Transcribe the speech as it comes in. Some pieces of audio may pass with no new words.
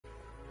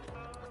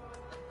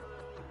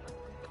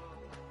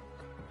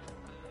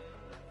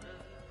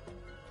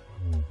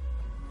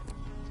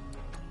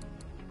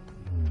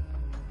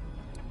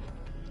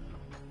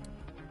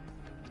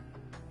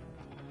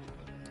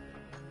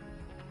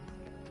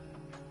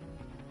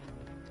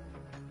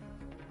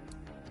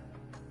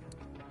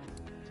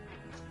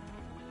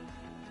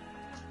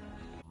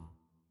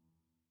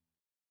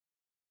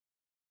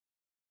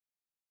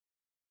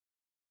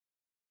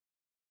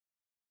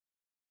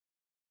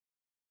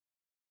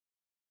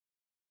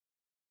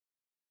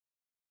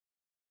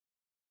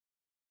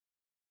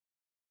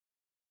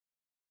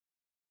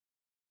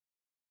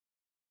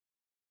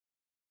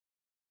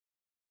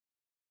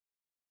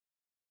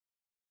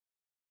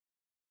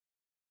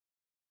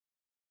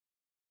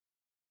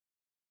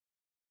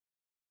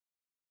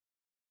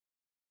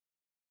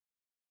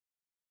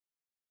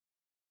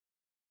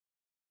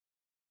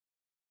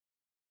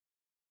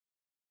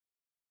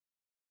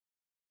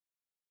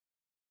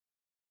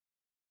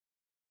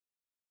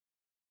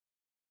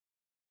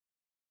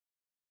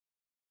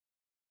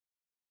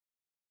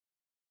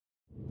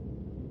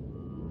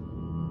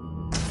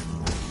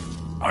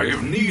I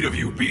have need of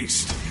you,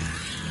 beast.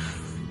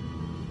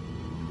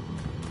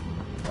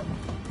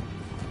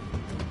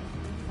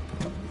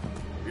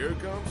 Here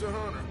comes a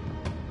hunter.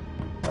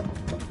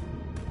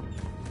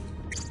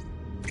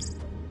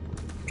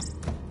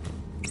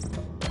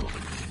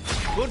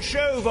 Good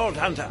show, Vault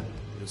Hunter.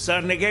 You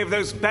certainly gave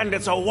those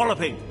bandits a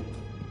walloping.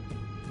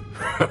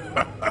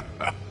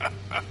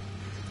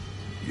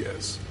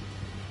 Yes.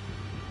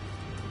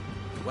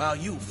 While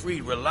you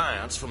freed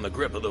Reliance from the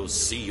grip of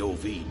those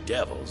COV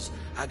devils,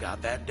 I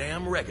got that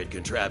damn record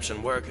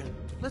contraption working.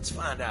 Let's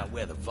find out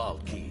where the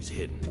vault key's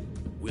hidden.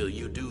 Will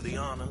you do the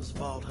honors,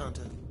 Vault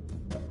Hunter?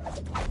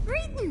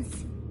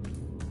 Greetings!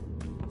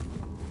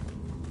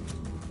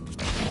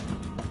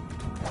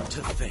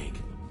 To think,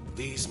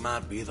 these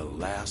might be the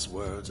last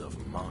words of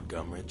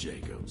Montgomery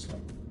Jacobs.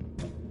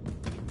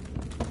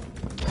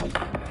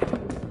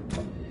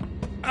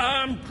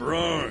 I'm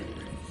drunk.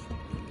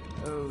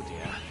 Oh,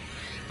 dear.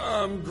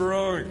 I'm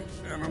drunk,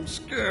 and I'm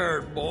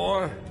scared,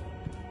 boy.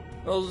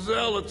 Those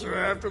zealots are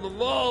after the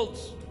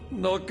vaults,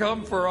 and they'll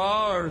come for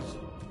ours.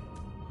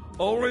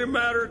 Only a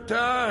matter of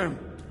time.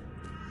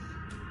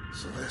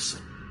 So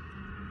listen.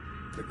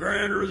 The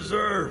Grand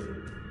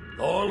Reserve,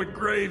 the only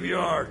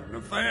graveyard, and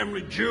the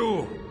family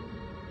jewel.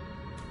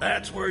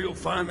 That's where you'll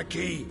find the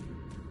key.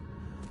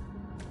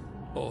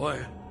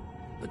 Boy,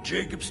 the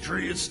Jacobs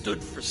tree has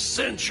stood for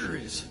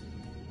centuries.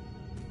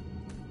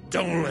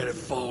 Don't let it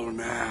fall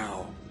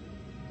now.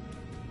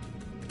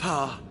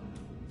 Pa,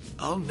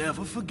 I'll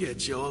never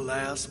forget your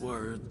last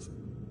words.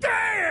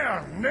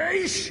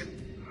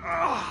 Damnation!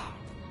 Ah,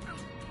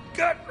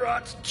 gut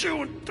rot's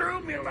chewing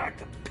through me like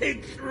a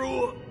pig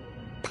through a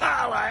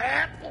pile of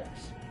apples.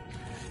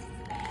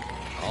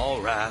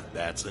 All right,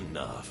 that's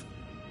enough.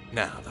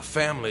 Now, the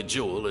family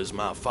jewel is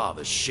my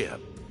father's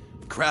ship.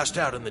 Crashed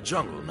out in the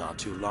jungle not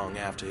too long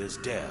after his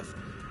death.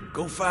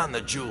 Go find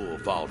the jewel,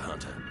 Vault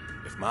Hunter.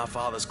 If my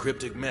father's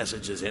cryptic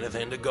message is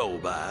anything to go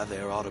by,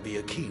 there ought to be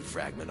a key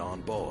fragment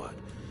on board.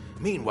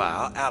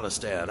 Meanwhile,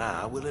 Alistair and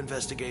I will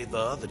investigate the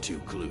other two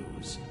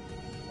clues.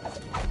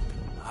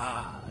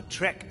 Ah, a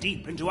trek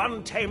deep into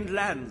untamed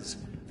lands.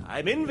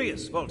 I'm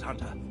envious, Vault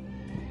Hunter.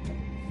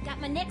 Got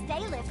my next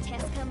A-lift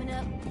test coming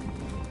up.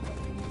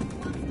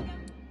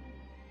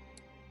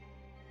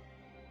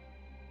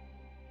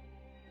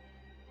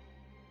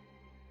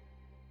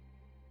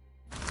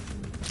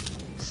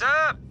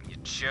 Sup, you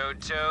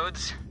chode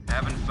toads?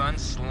 Having fun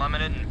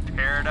slumming it in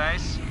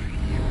paradise?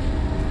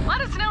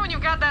 Let us know when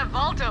you've got that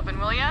vault open,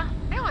 will ya?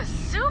 It was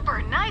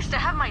super nice to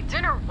have my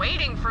dinner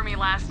waiting for me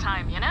last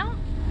time, you know?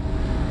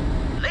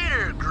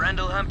 Later,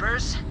 Grundle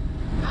Humpers.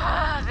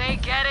 They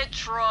get it,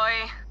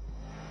 Troy.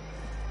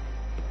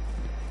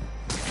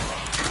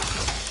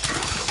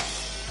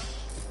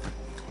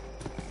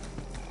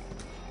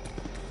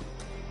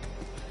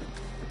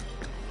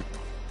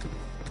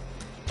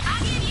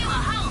 I'll give you a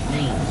whole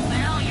seat,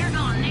 but all you're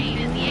gonna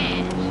need is the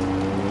edge.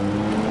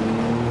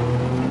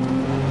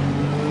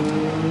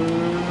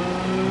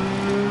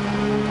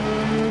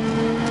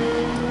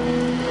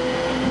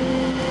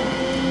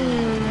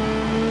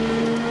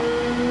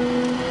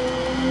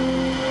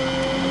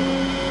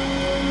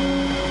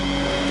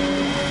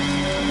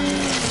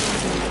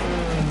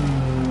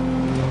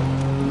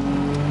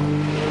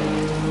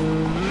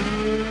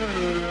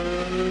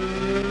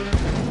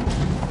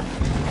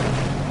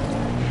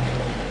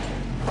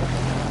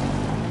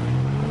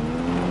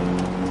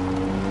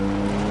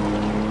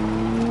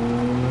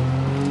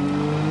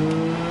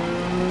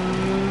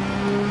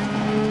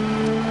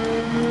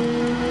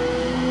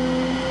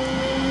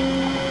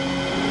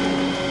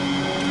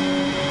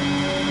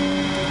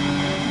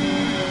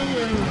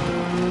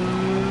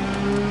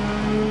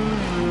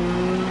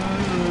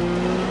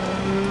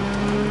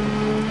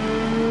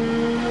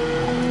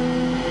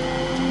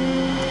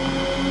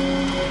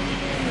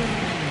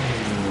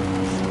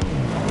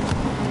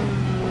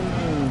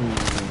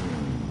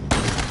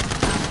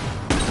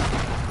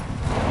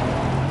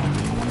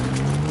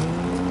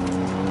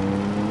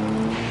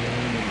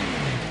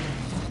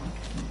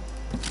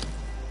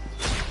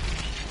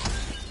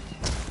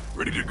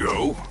 Ready to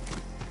go?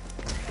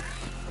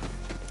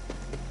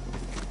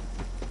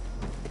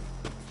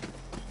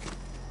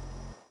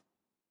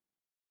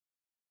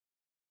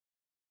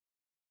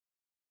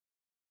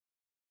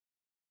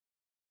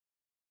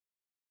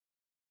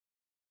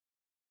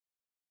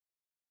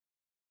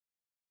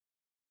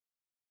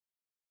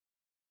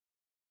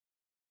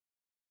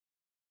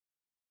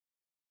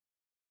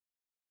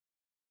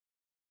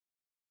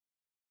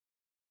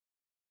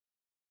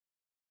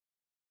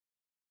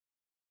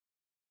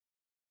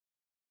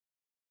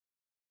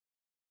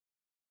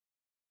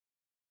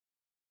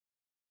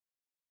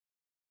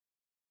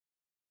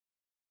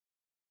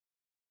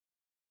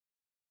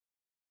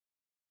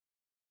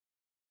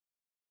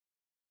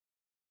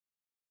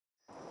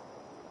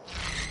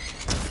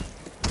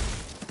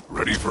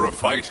 Ready for a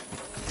fight?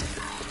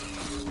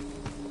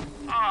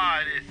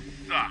 Ah, this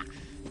sucks.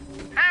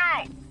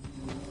 Help!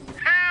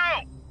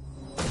 Help!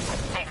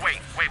 Oh, wait.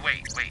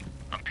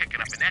 I'm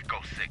picking up an echo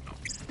signal.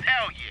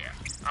 Hell yeah.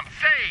 I'm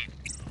saved.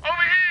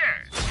 Over here!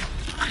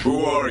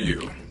 Who are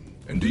you?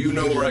 And do you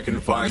know where I can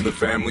find the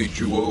family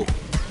jewel?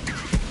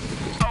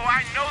 Oh,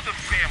 I know the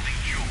family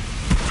jewel.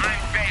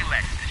 I'm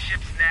Balex, the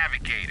ship's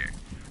navigator.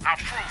 I'll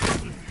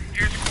prove it.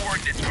 Here's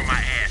coordinates for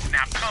my ass.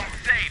 Now come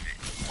save it.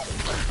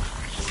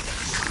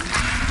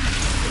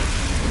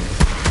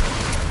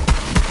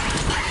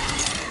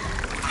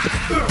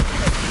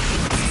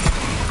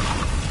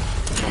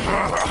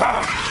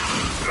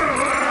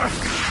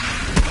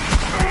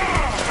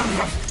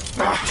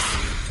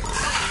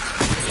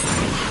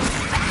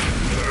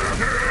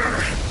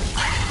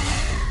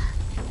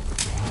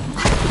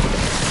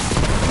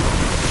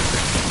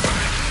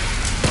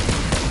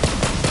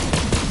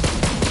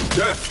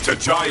 Death to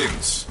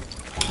giants!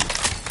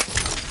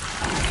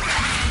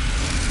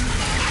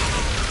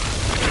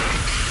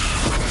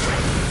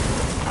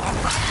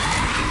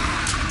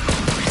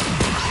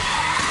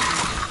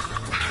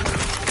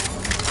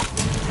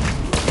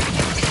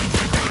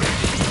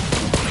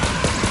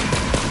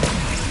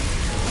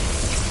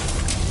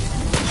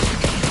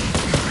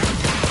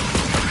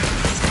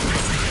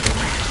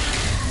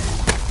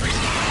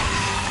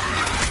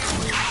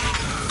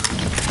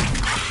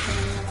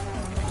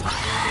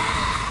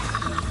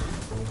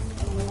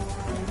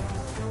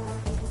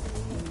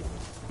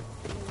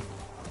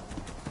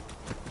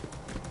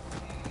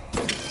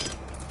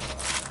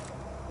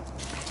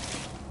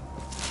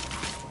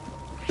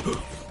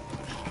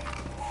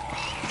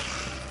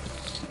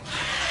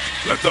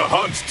 Let the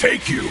hunt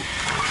take you!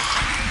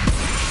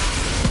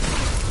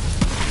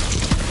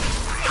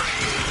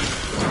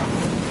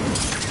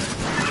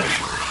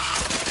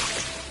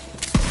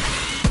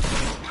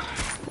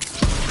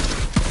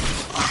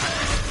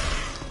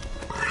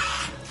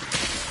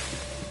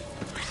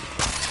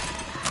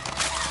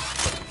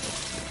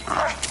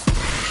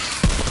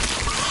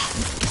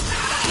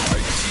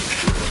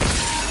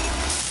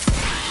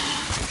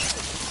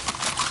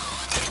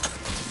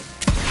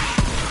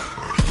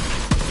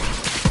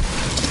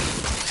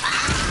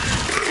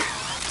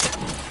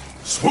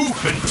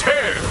 Swoop and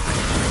tear!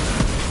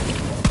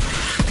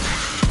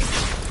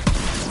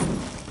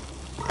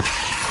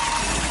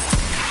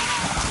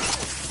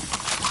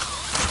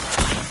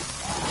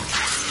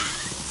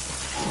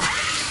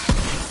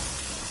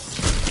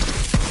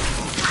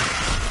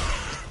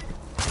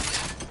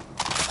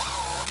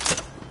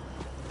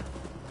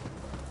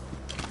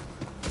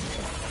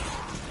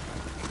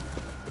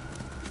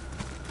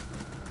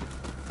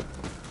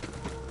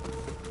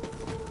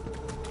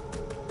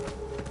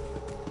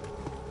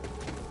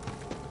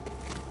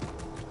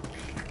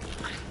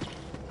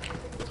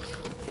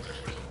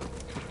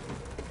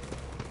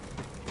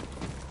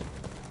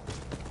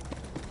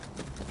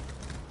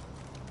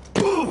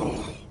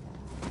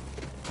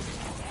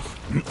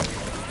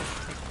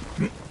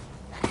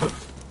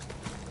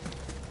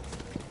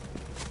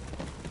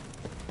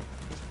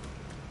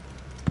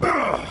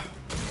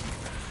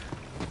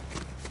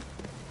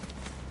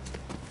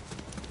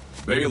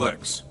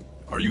 Balex,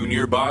 are you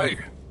nearby?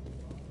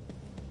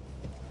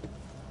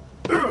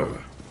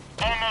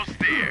 Almost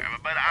there,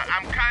 but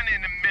I'm kind of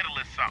in the middle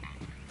of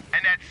something.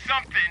 And that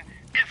something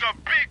is a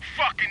big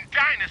fucking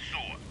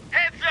dinosaur.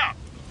 Heads up!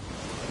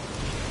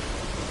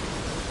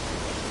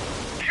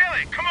 Kill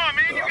it! Come on,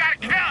 man, you gotta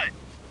kill it!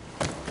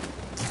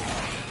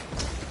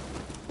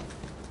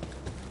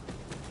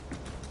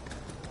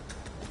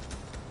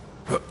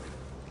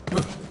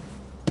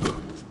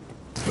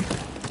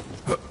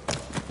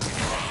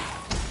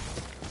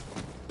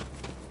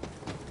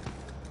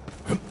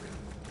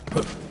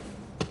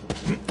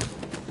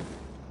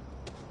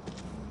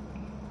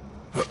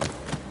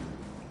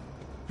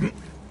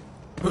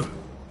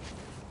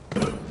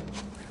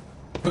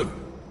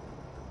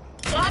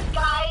 That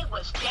guy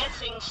was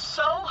dancing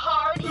so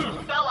hard he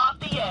fell off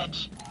the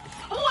edge.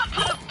 What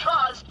could have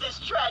caused this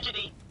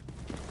tragedy?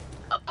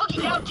 A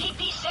boogie down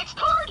TP6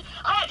 card?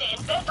 I had to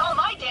invent all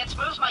my dance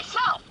moves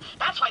myself.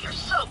 That's why they're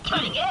so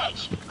cutting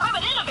edge. I'm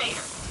an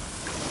innovator.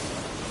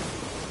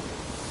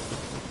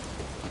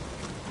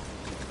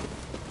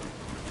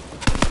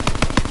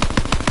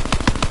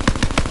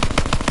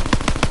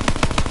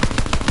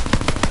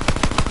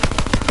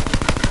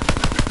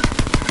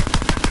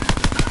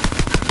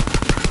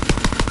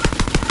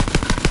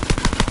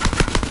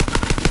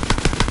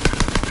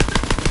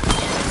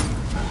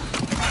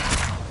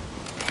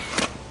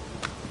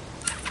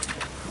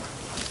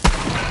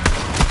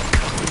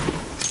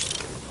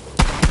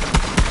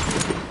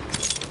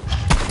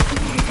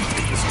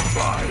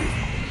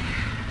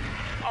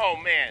 Oh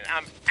man,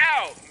 I'm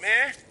out,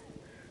 man.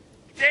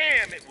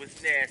 Damn, it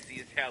was nasty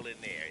as hell in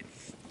there. It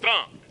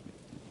stunk.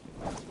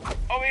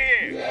 Over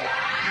here.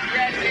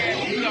 Rat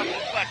ass stuff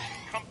reflection.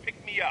 Come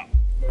pick me up.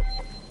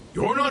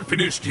 You're not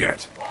finished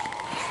yet.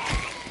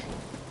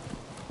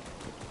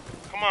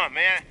 Come on,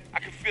 man. I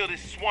can feel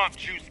this swamp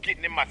juice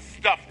getting in my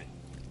stuffing.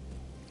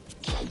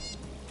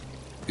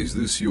 Is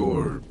this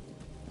your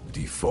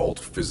default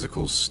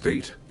physical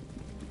state?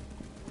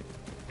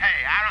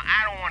 Hey,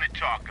 I don't want to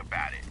talk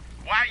about it.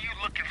 Why are you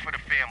looking for the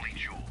family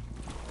jewel?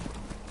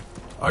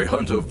 I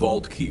hunt a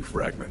vault key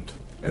fragment,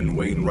 and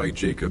Wainwright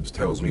Jacobs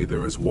tells me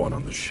there is one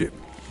on the ship.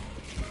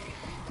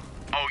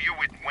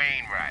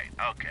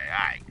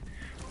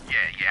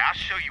 I'll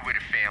show you where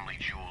the family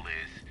jewel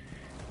is.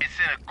 It's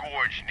in a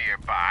gorge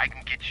nearby. I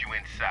can get you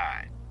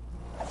inside.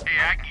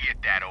 Here, I can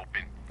get that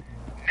open.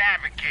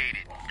 Navigate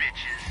it,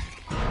 bitches.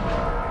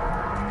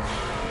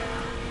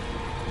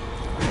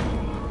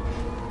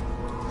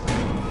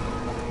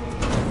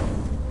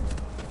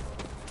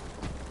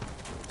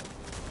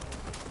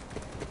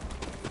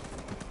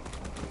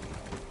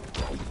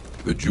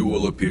 The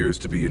jewel appears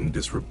to be in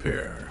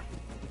disrepair.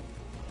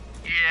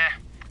 Yeah,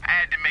 I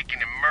had to make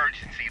an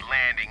emergency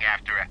landing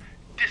after a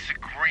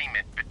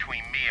disagreement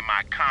between me and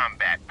my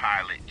combat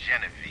pilot,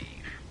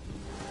 Genevieve.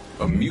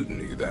 A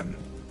mutiny, then?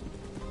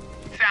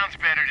 Sounds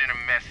better than a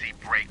messy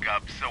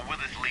breakup, so we'll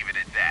just leave it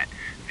at that.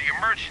 The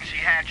emergency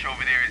hatch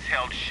over there is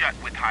held shut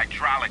with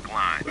hydraulic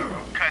lines.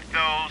 Cut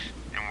those,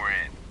 and we're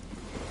in.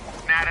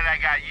 Now that I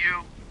got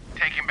you,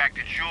 taking back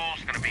the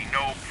jewel's gonna be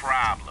no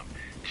problem.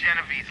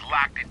 Genevieve's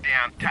locked it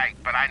down tight,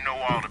 but I know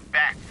all the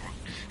back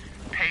routes.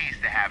 Pays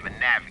to have a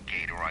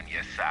navigator on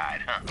your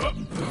side, huh?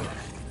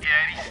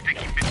 Yeah, these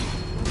sticky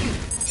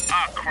bits.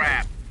 Oh,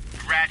 crap.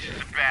 The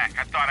ratchets are back.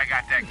 I thought I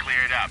got that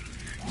cleared up.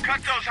 Cut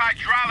those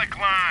hydraulic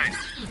lines!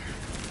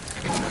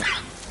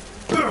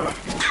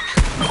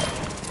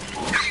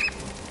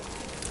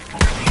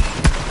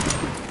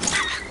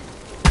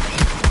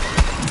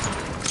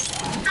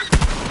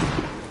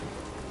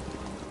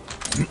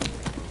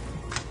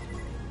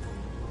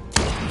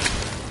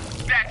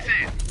 That's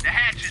it. The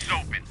hatch is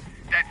open.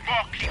 That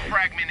vault key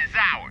fragment is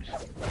ours.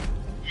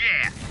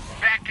 Yeah,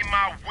 back in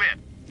my whip.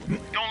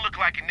 Don't look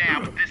like it now,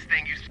 but this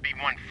thing used to be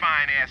one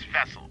fine-ass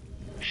vessel.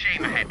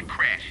 Shame I had to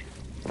crash it.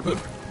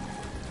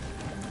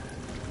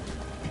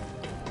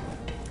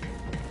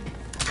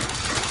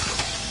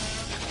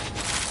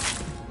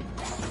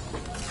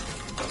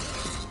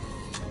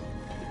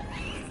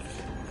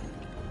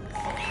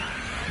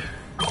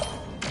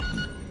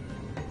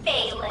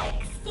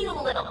 Felix, you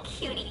little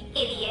cutie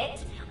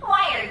idiot.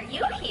 Why are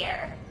you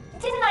here?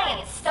 Didn't I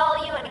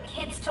install you in a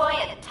kid's toy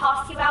and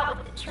toss you out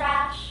with the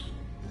trash?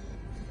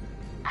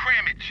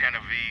 Cram it,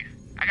 Genevieve.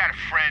 I got a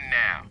friend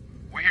now.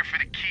 We're here for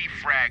the key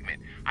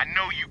fragment. I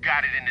know you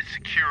got it in the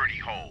security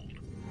hold.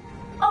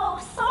 Oh,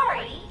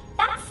 sorry.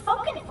 That's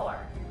spoken for.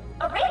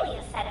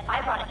 Aurelia said if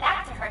I brought it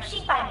back to her,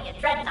 she'd buy me a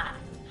dreadnought.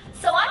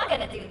 So I'm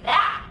gonna do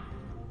that.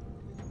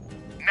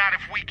 Not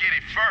if we get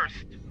it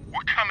first.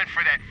 We're coming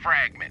for that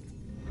fragment.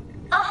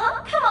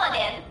 Uh-huh, come on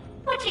in.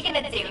 What you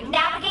gonna do,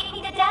 navigate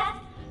me to death?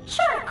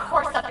 Sure,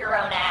 course up your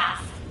own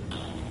ass.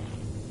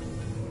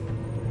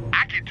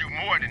 I can do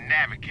more than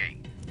navigate.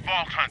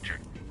 Vault Hunter,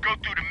 go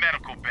through the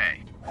medical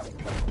bay.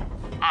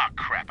 Ah,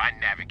 crap, I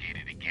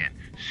navigated again.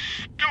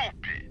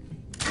 Stupid!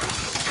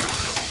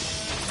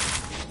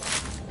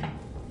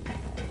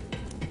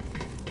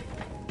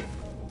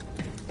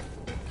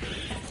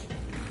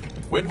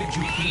 When did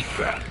you eat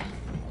that?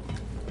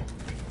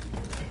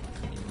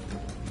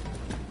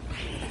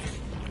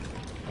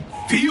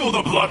 Feel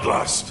the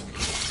bloodlust!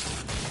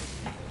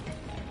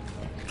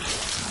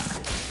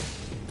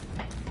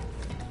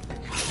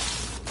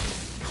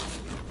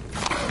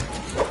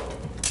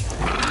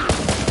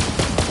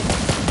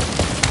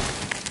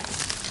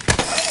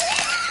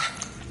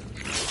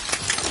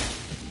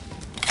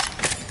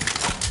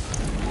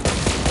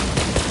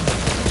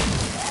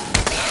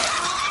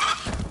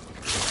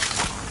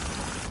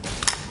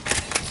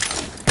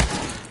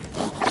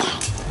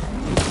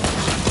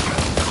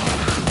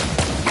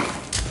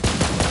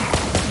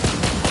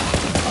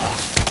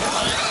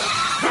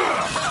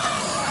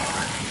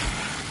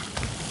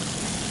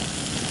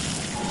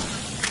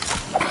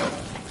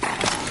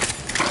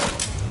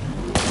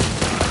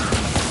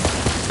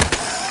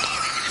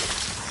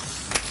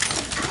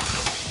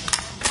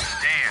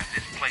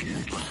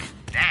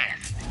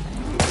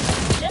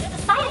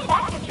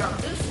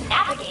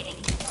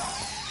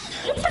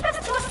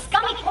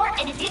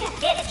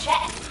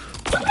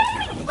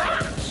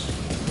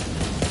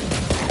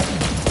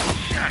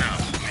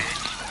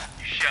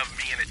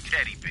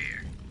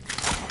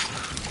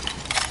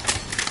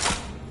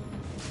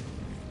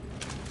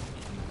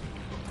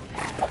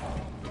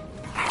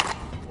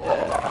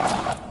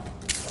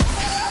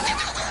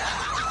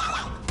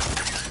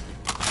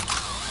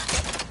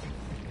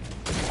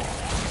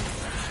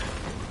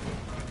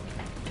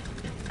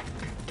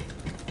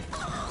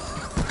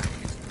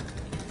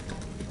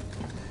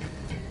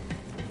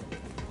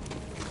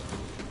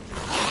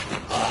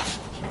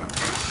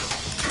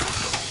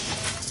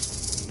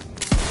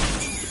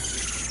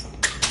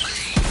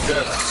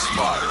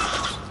 Smile.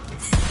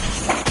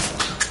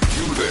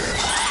 You there,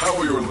 how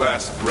are your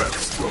last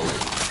breaths going?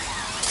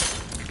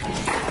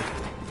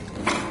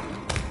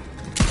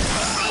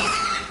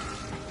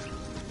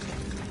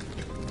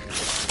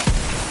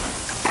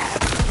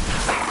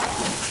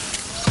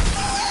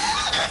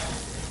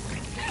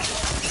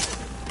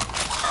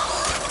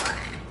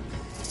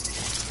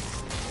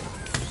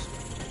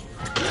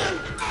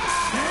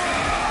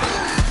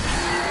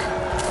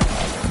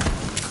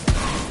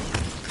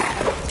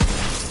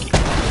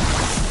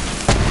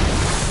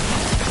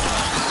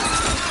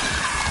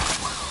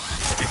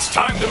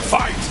 Time to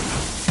fight!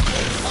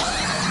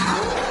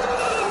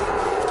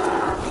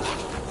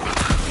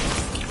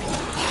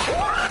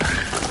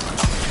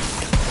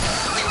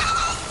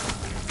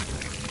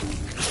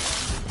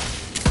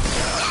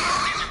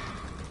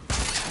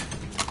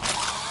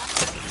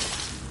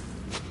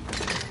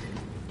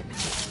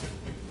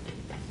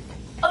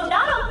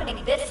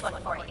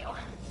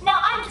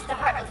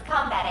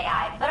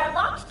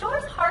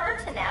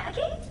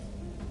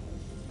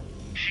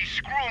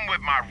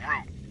 at my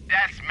route.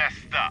 That's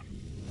messed up.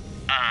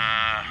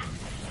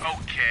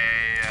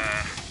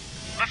 Okay,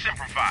 let's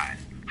improvise.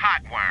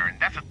 Hot wiring,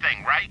 that's a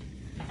thing, right?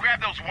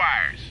 Grab those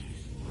wires.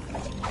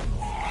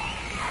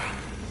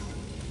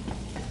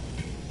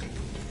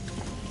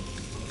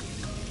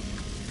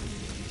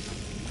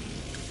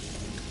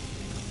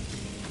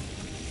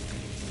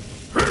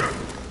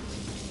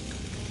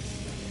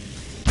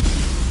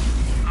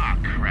 Oh,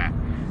 crap.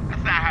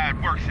 That's not how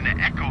it works in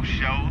the Echo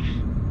shows.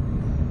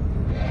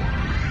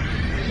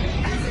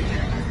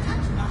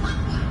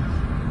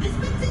 This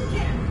one's in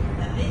camp.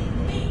 The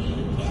big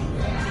baby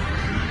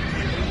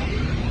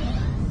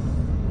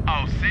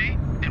Oh, see?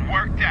 It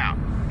worked out.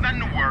 Nothing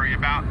to worry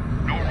about.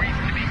 No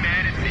reason to be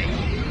mad at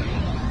me.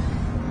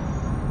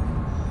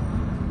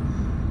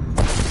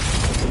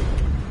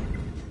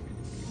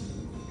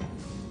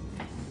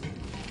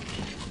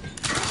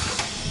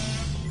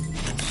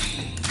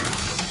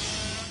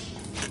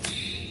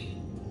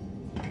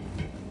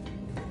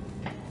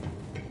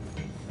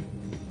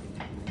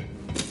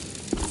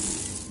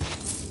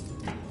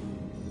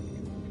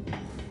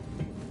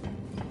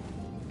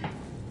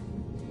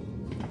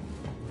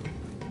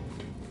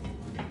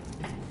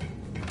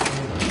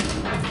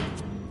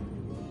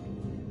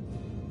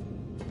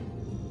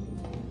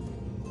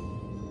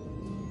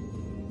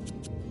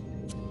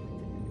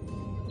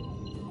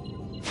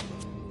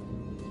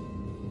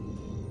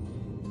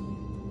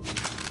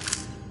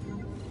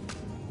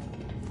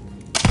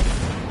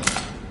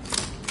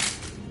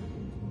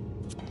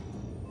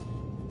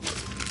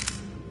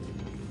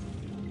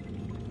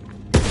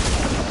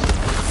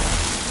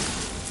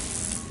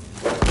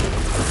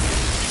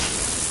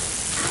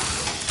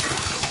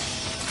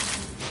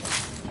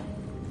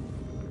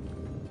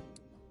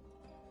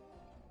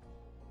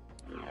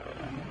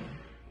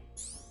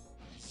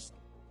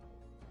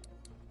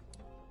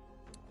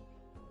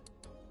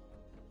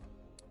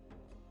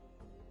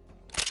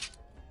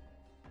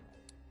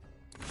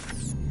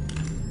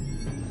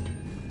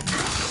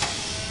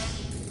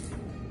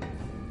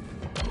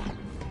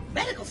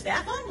 medical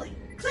staff only.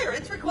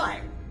 Clearance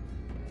required.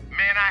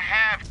 Man, I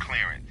have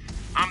clearance.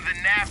 I'm the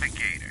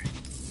navigator.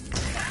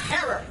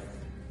 Error.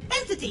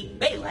 Entity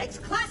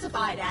Balex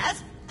classified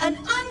as an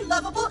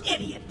unlovable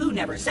idiot who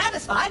never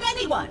satisfied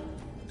anyone.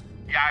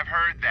 Yeah, I've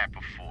heard that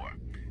before.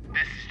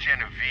 This is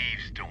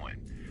Genevieve's doing.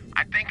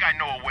 I think I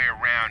know a way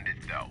around it,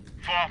 though.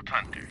 Vault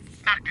Hunter,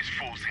 knock this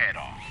fool's head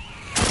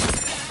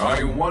off.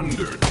 I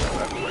wondered how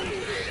that went.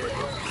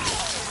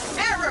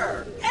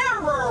 Error!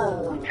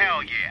 Error!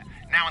 Hell yeah.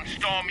 Now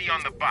install me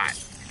on the bot.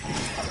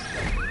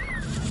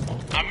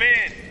 I'm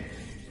in.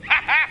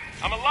 Ha ha!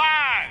 I'm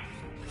alive!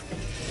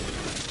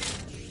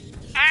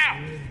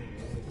 Ow!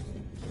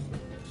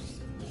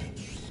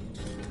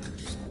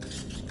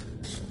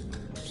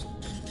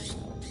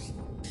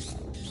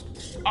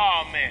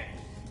 Oh, man.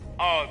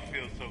 Oh, it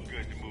feels so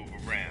good to move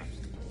around.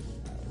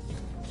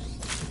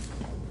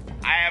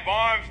 I have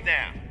arms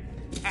now.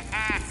 Ha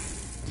ha!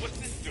 What's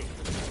this do?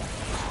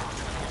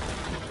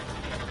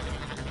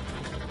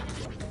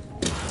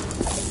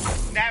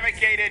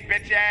 Navigate it,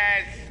 bitch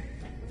ass.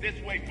 This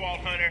way, Vault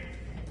Hunter.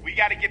 We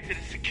gotta get to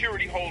the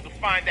security hole to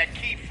find that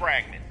key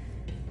fragment.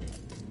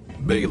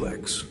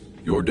 Balex,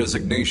 your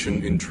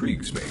designation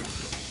intrigues me.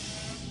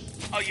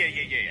 Oh, yeah.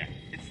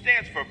 It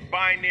stands for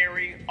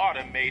Binary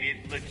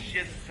Automated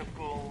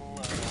Logistical,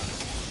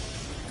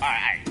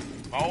 Alright.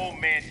 My old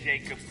man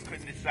Jacob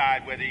couldn't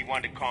decide whether he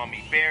wanted to call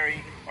me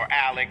Barry or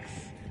Alex,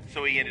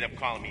 so he ended up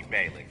calling me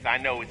Balex. I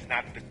know it's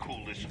not the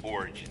coolest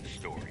origin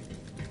story.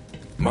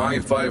 My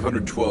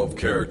 512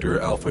 character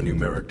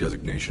alphanumeric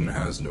designation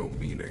has no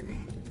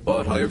meaning,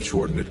 but I have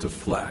shortened it to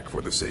FLAC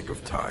for the sake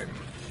of time.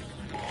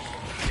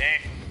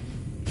 Damn.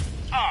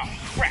 Oh,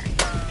 crap.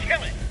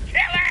 Kill it!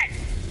 Kill it!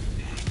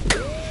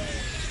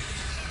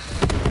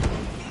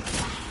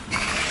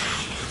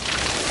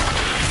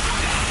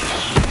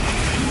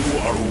 You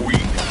are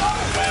weak.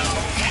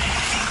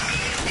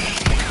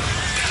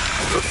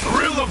 The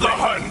thrill of the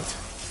hunt!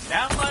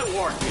 Now my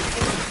war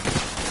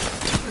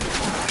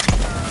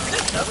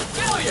This doesn't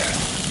kill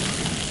you!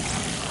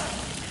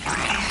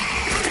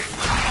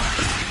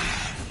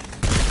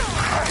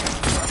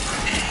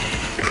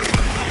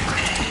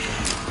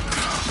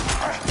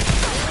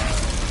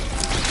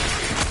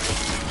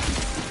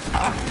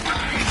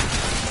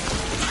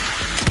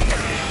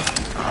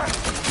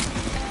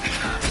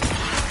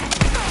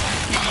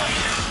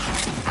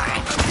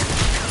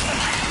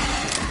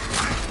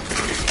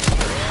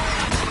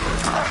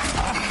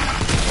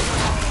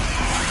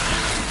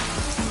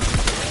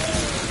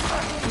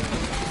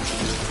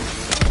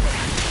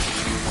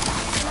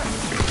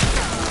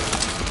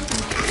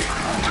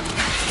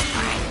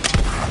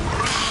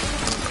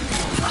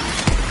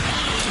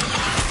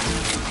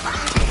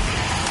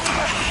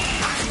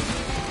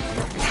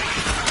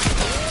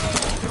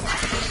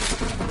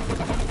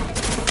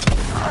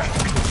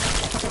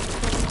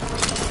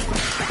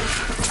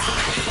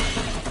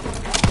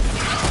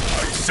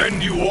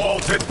 Send you all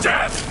to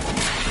death!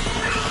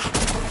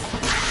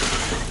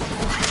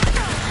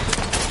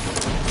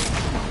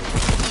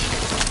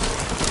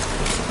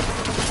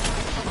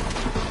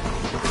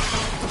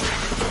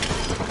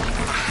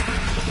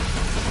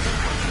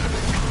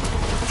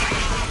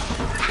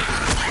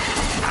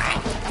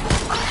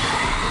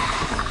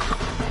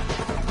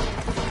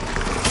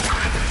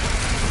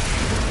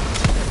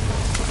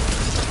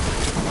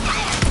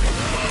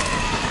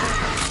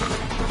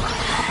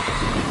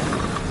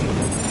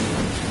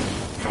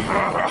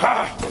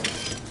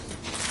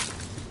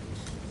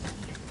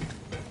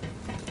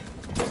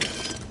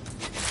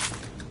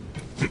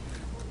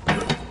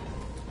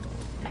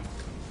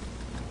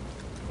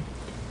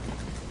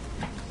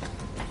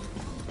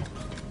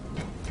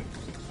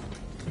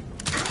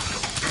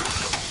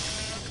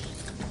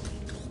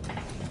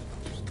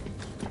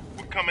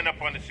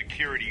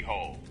 security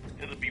hole.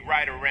 It'll be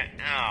right around...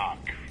 Oh,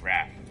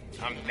 crap.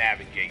 I'm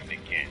navigating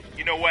again.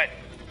 You know what?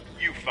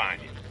 You find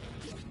it.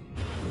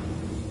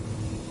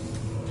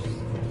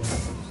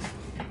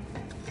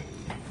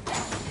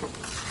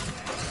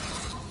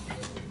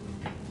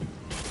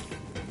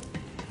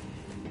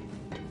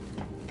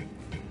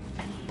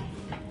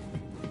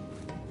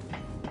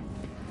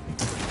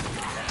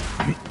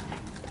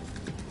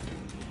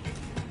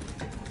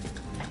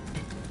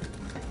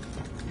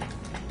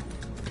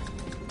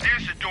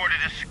 There's the door to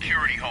the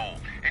security hole,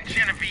 and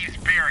Genevieve's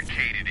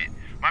barricaded it.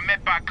 My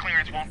medbot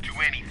clearance won't do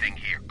anything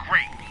here.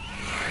 Great.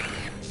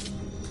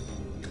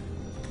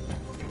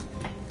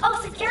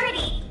 Oh,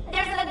 security!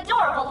 There's an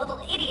adorable little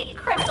idiot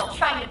criminal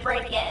trying to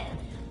break in.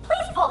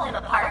 Please pull him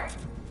apart.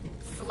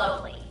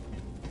 Slowly.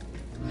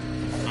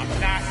 I'm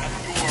not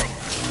adorable.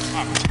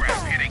 Oh,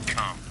 crap. Here they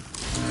come.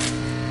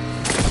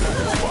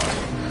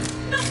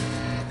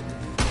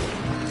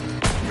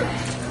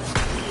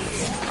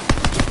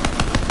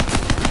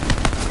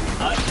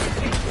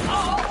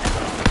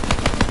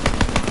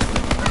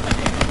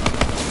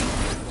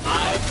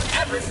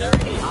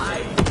 Adversary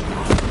high.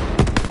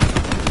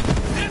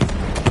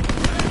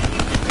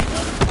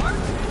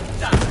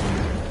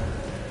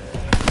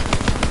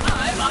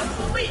 I'm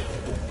obsolete.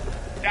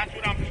 That's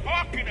what I'm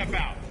talking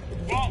about.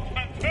 Vault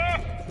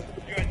Hunter,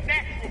 you're a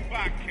natural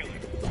bot killer.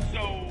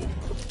 So,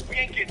 we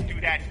ain't getting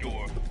through that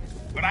door.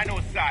 But I know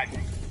a side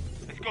route.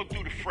 Let's go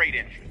through the freight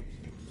entrance.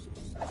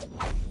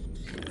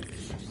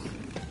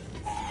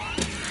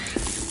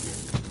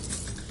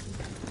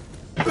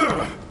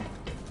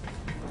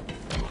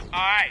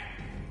 Alright,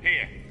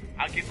 here.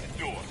 I'll get the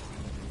door.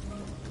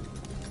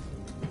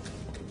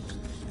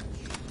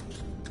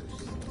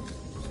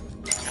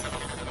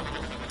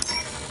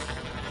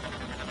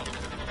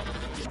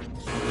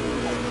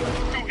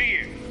 Through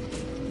here.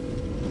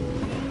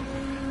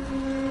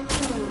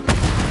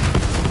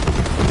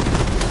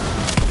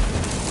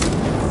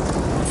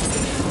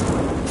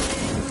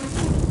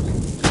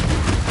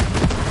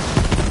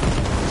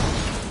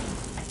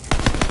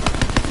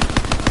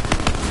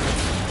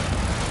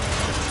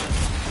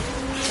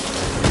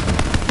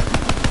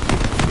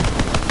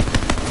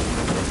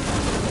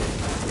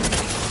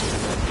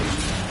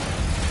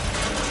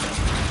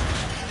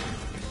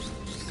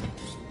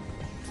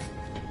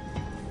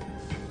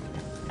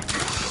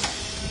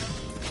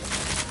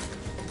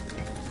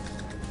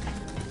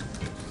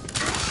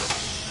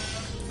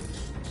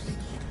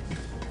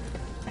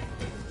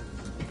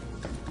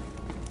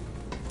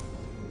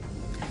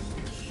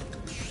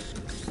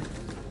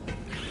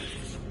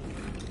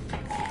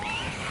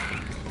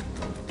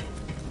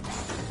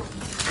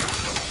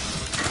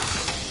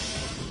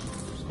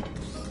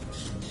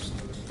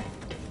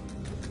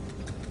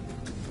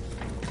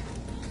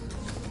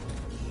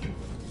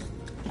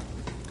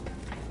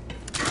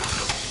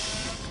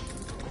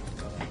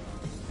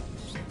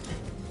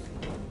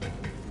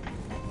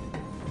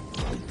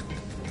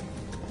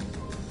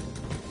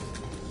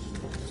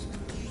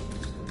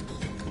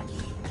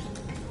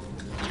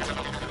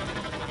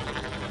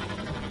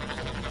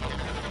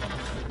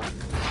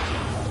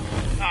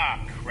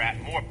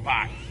 More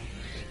bots.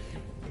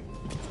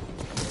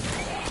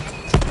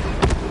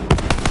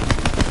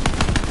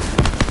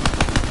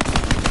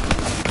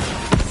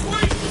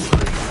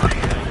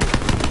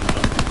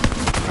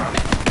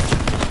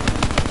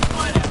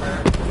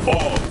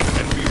 Fall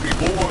and be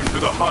reborn to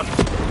the hunt.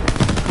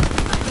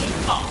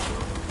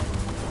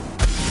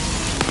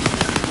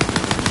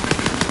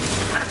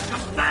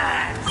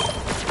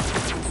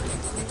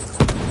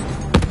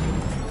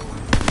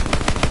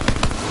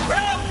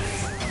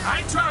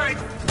 I tried.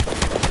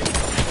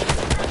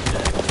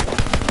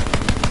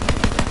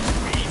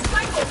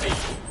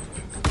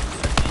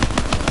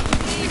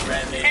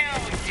 Hell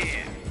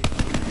yeah!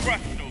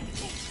 Crush those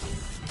fools.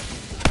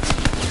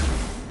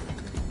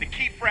 The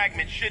key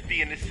fragment should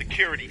be in the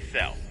security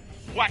cell.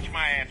 Watch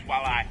my ass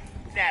while I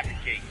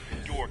navigate the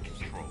door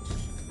controls.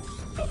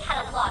 We've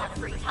had a lot of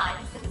free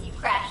time since you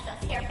crashed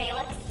us here,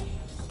 Felix.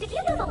 Did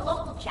you know the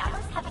local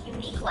jabbers have a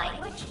unique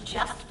language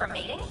just for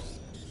mating?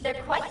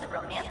 They're quite the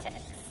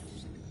romantics.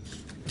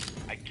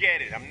 I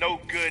get it. I'm no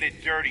good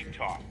at dirty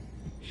talk.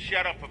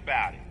 Shut up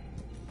about it.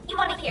 You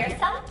want to hear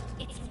some?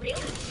 It's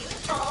really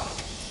beautiful.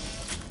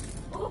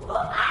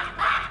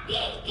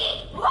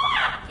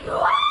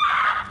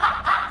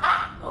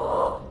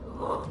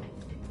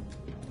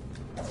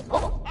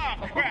 Oh,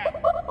 crap.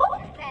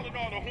 She's calling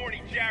all the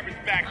horny jabbers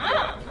back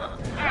here.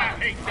 I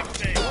hate them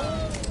things.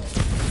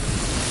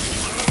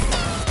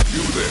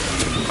 You there.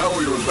 How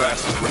are your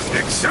last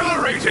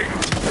accelerating?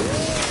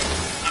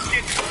 I'm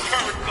getting some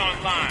turrets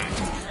online.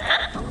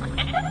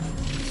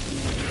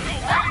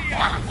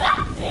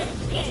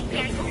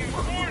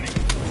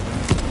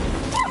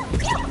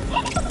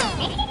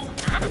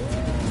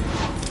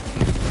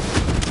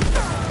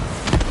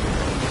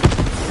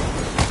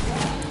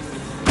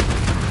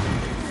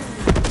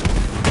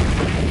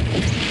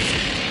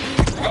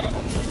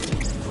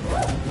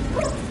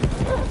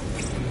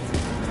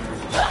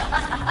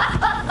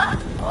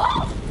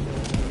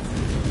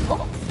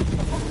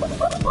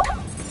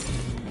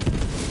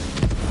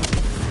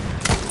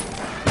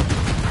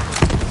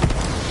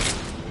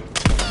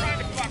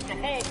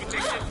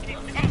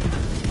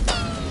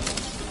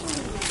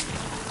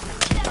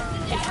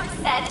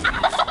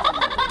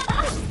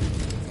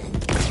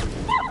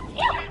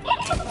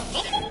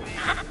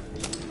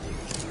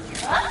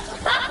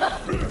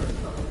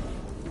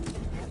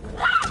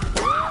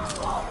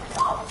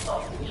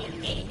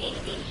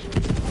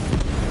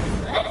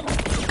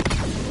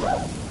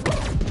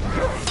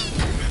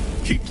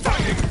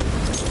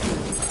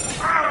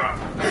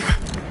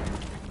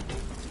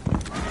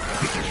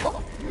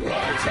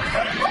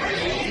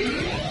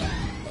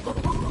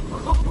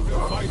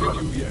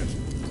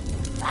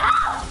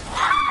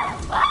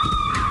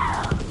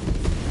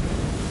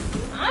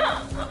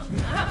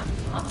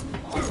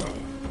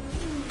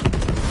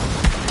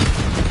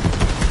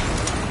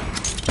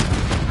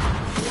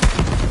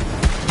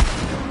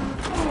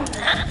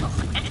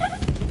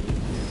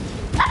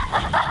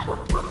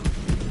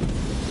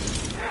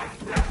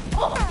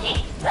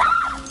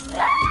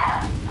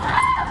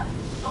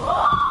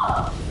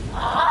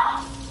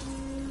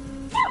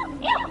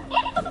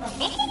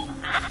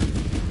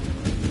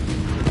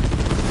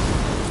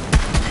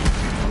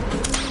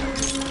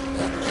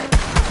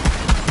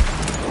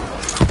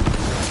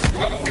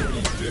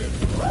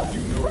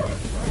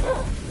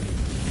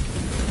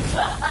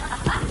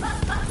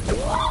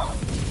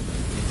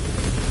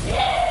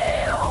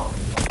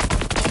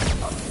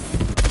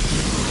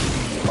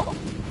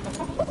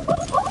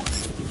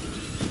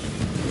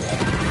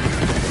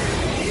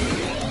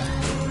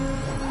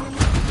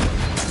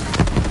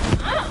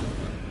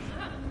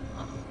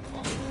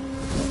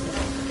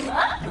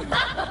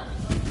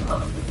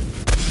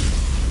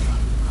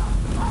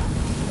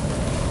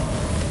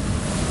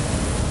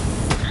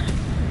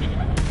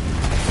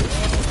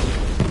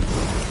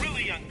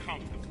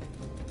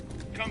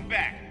 come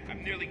back. I've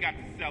nearly got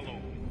the cell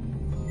open.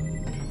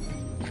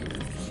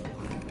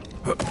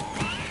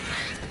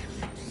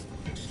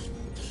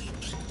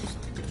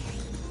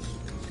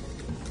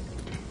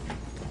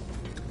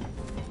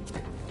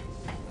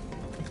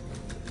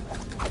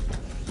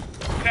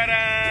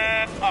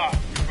 Ta-da! Oh,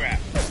 crap.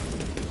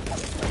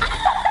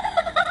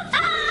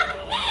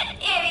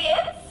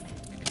 Idiots!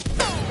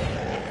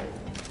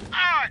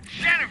 Ah,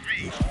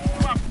 Genevieve!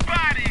 My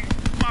body!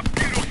 My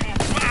beautiful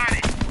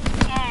body!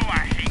 Oh, I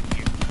hate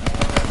you.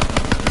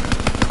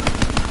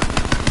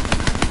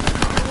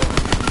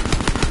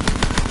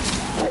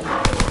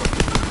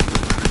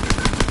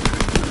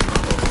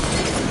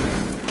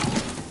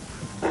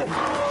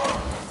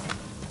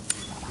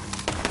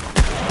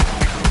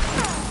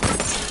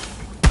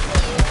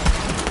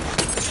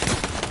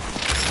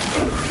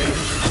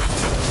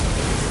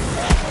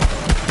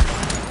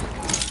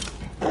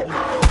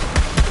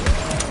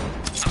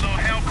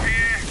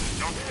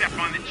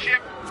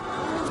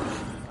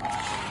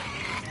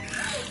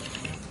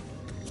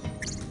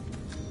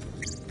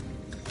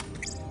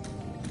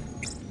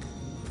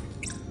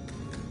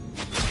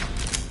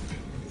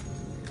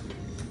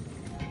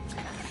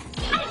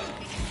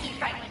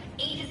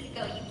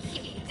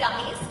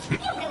 Dummies. If you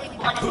really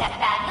want it that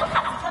bad, you'll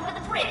have to come to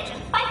the bridge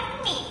and fight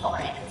me for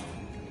it.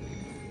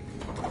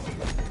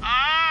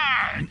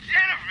 Ah,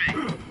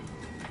 Genevieve!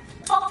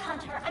 Vault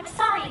Hunter, I'm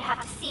sorry you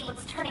have to see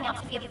what's turning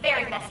out to be a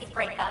very messy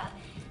breakup.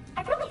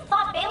 I really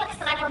thought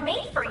Valix and I were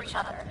made for each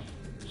other.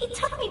 He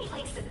took me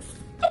places,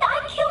 and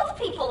I killed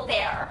people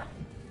there.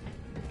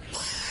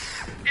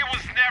 It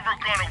was never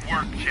gonna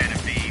work,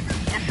 Genevieve.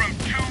 We're from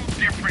two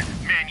different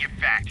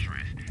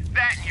manufacturers.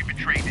 That you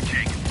betrayed the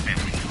Jacobs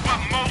family, but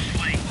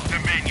mostly the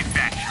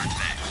manufacturer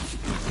thing.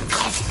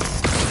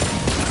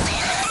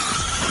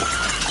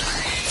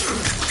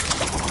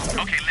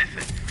 Okay,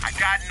 listen. I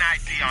got an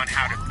idea on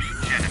how to beat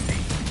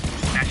Genevieve.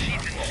 Now,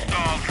 she's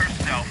installed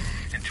herself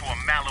into a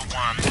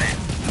Malawan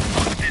lens.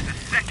 There's a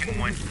second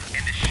one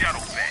in the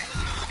shuttle bay.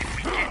 If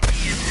we get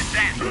into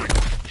that one,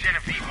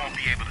 Genevieve won't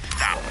be able to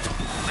stop us.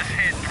 Let's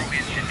head through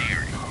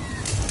engineering.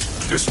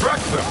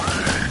 Distract them!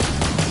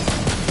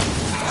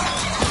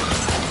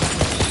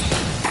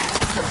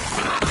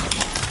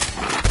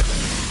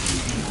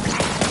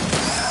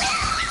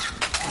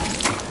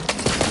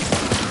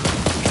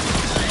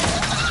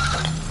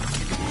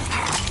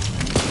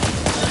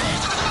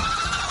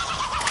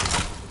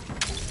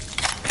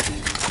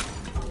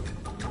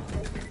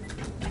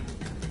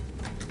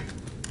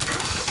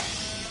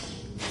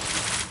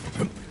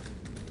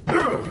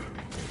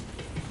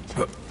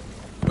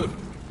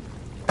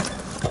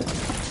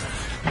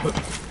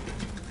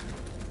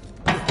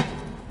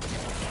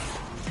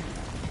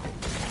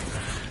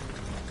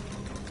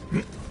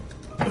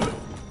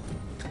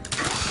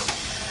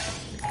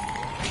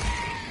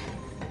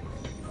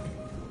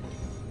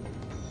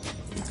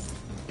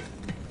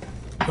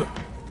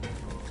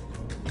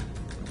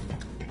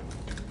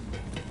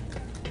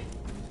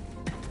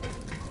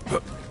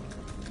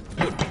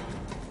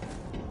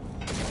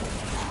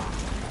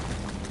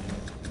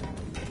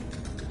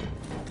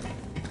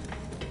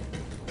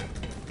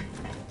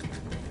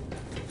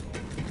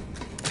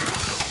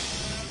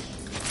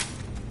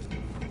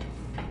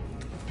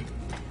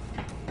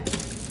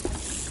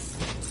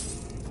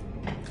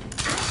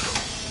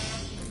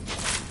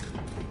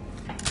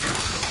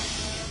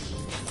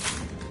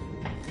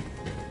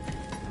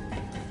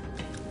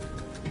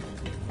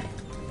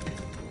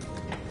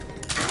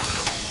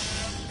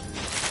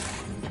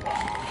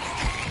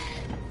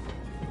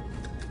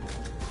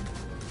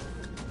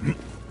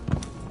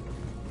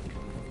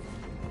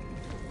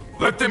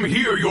 Let them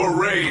hear your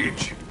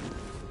rage!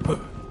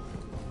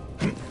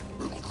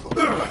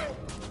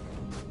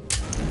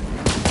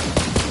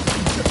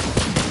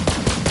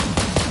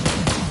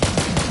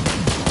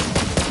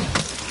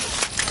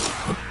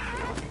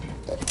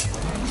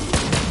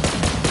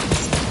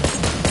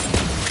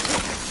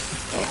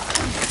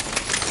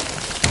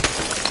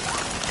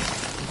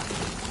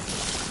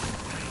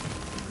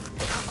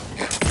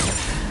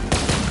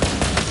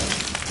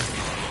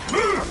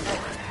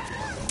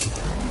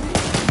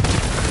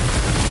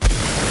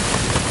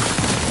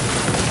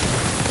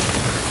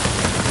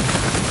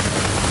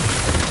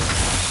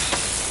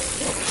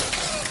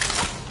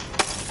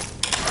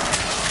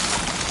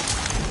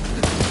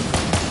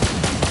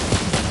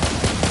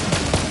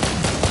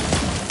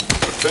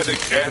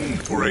 Pathetic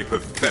end for a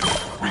pathetic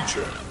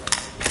creature.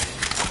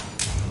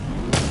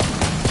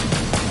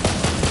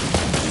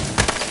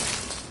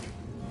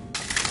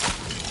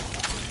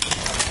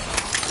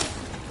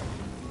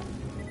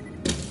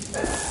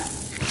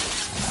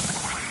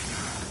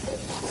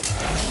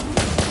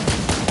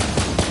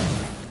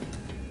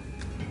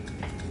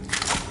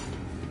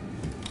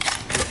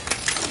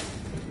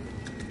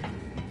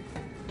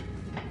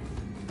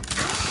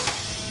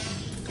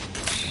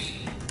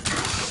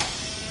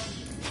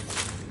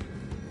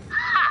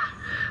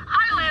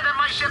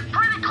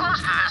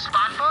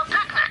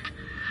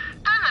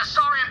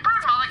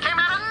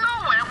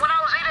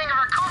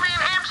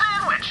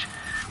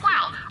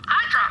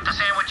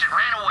 Sandwich and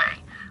ran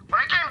away.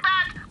 When I came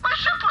back,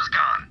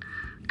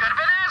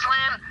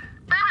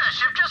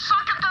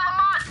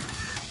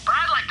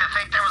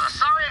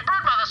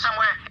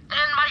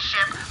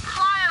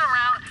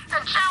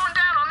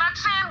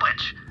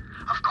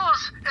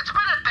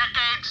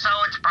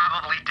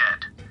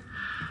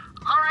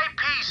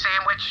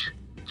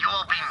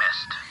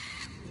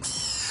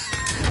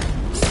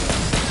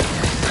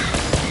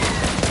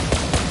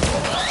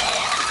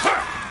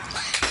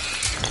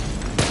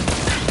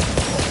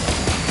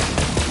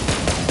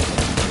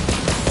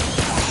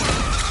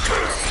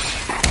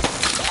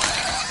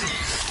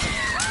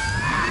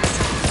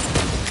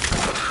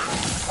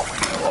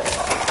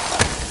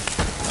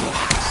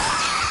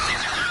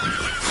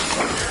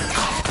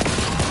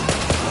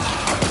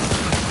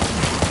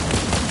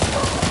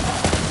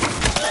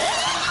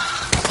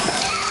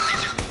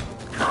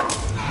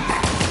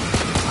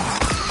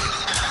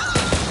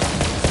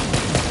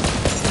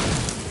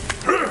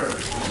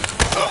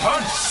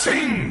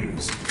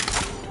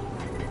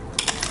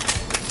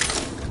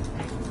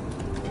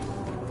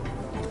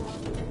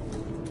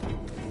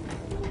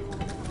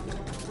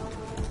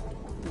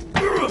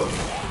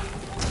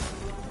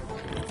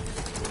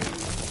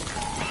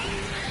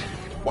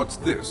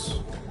 What's this?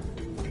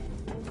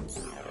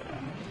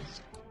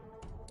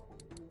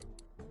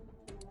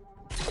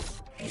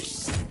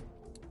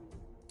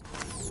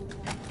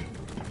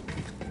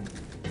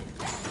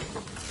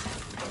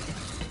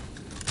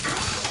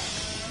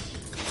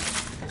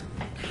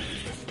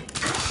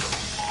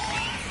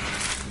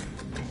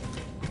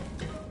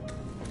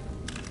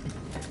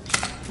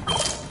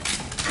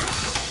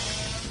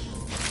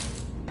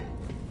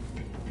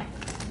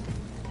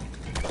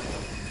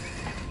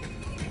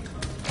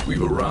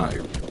 We've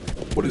arrived.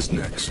 What is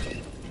next?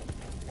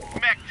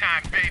 Mech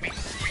time, baby.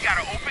 We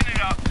gotta open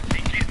it up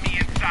and get me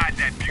inside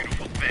that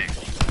beautiful thing.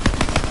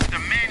 The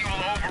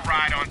manual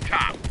override on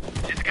top.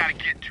 Just gotta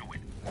get to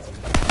it.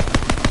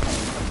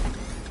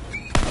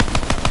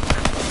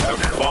 Have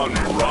fun,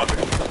 Robin.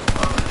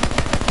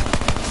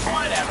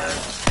 Whatever.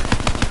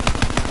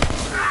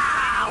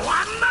 Ow,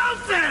 I'm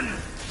melting!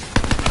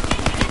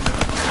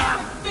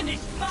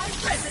 Finish my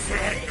recipe.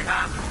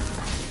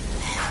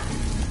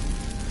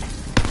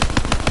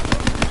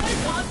 I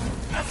want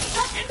a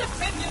second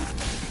opinion.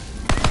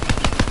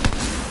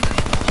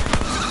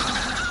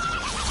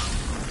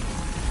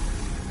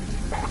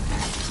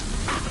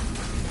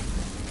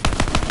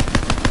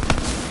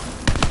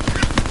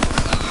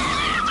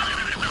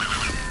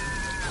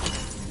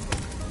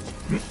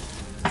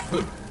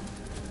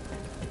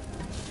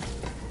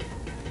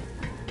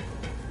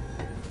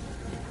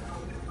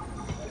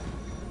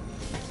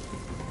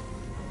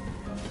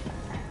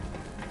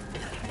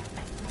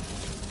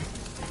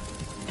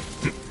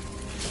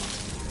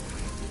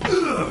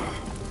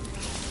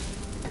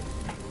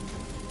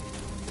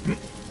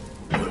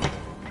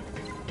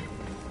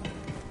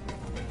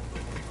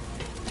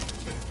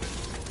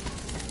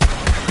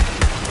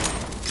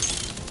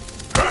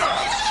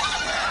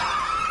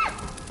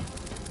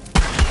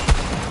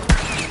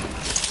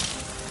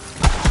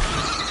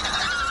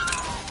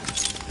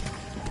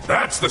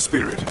 That's the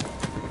spirit.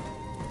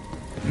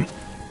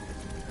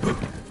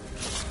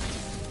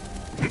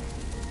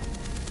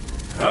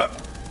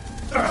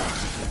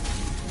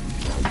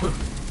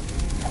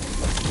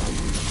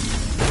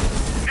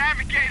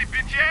 Navigate it,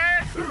 bitch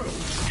ass!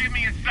 Get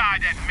me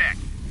inside that mech.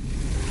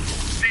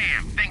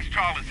 Damn, thing's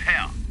tall as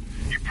hell.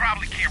 You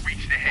probably can't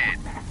reach the head.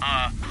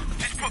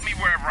 Just put me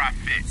wherever I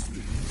fit.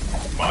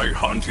 My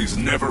hunt is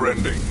never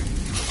ending.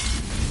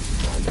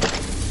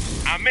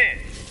 I'm in.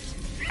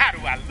 How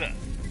do I look?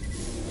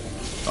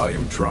 I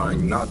am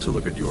trying not to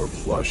look at your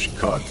plush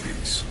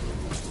codpiece.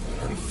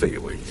 And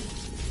failing.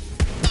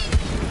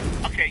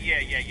 Okay,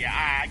 yeah,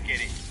 I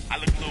get it. I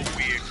look a little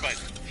weird,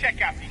 but check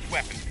out these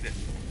weapon systems.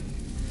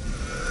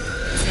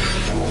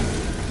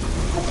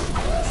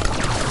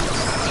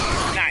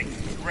 Nice,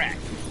 rack.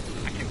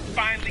 I can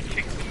finally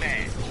kick some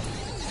ass.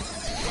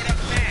 What up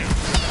now?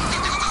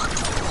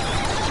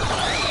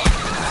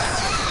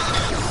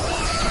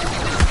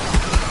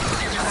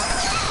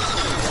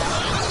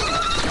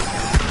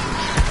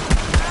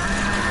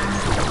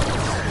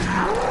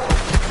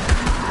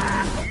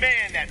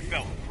 Man, that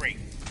felt great.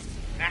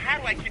 Now, how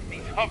do I get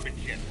these hover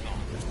jets on?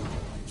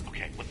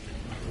 Okay, what's this?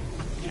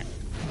 Okay.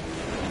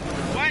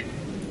 What?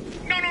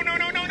 No!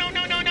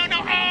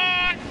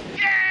 Oh,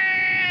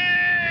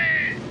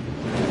 yeah!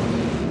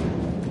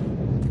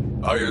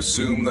 I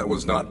assume that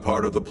was not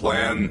part of the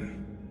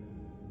plan?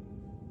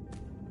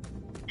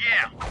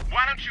 Yeah,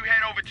 why don't you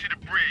head over to the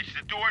bridge?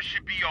 The door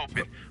should be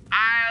open.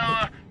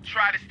 I'll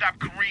try to stop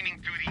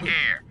careening through the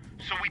air,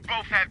 so we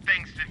both have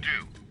things to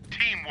do.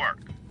 Teamwork.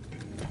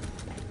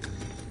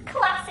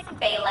 Classic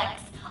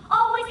Balex.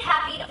 Always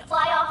happy to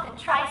fly off and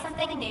try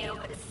something new,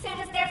 but as soon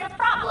as there's a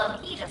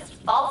problem, he just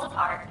falls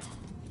apart.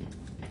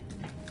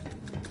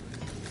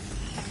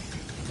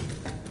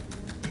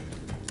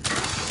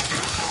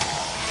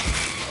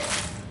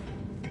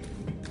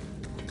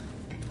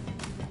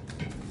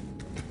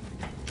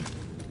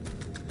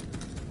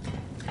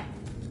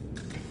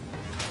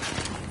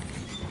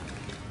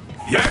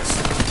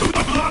 Yes! To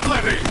the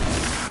bloodletting!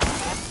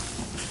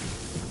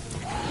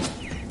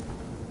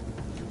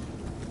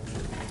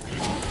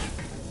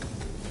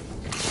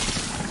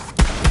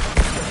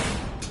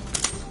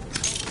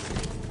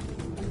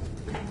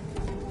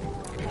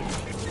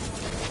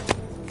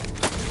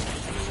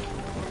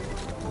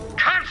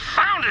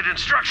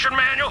 Instruction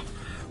manual?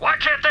 Why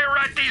can't they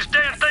write these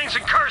damn things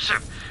in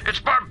cursive? It's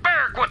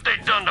barbaric what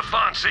they've done to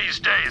fonts these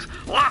days,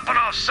 lopping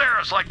off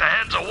serifs like the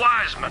heads of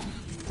wise men.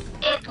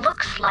 It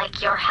looks like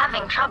you're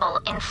having trouble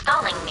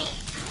installing me.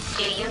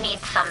 Do you need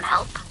some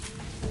help?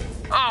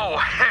 Oh,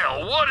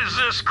 hell, what is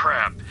this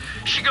crap?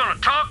 She gonna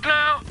talk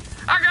now?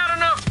 I got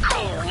enough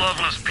cold,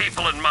 loveless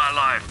people in my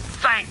life.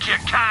 Thank you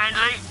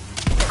kindly.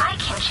 I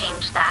can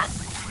change that.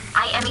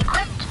 I am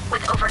equipped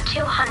with over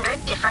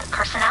 200 different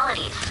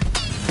personalities.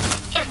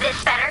 Is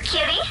this better,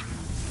 cutie?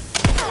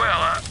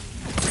 Well,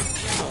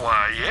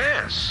 why,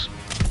 yes.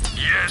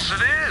 Yes,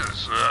 it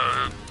is.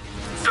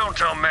 Don't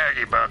tell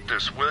Maggie about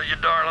this, will you,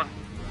 darling?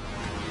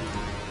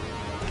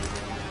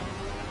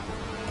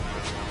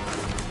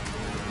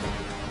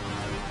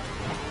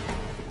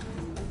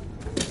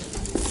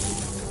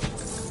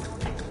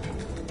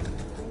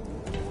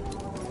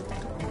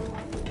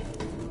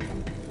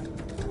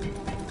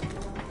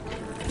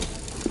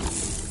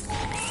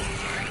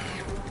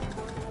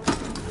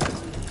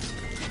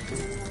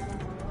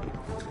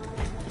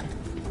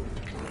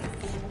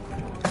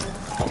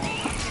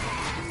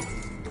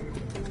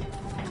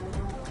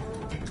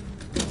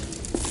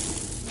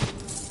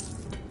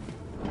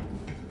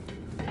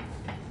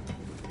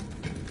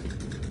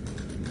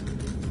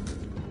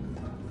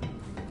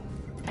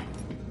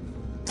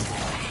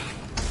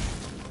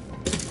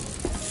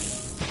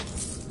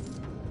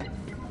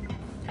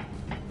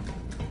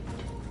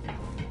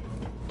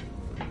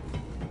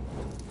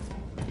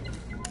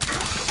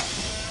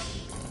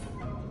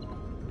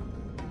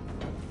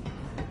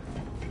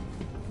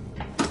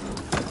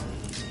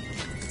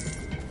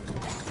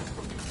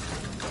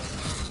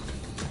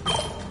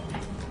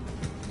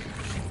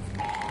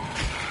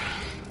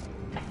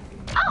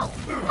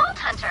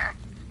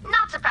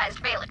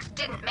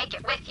 didn't make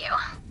it with you.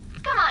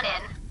 Come on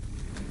in.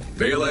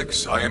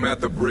 Balex, I am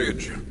at the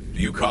bridge. Do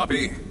you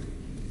copy?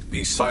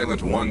 Be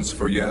silent once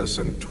for yes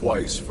and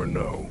twice for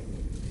no.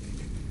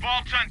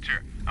 Vault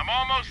Hunter, I'm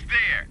almost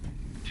there.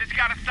 Just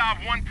gotta solve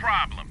one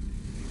problem.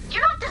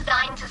 You're not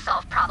designed to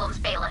solve problems,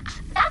 Balex.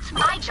 That's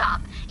my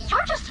job.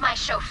 You're just my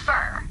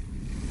chauffeur.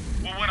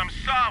 Well, what I'm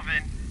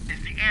solving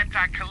is the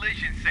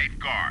anti-collision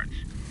safeguards,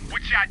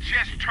 which I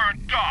just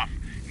turned off.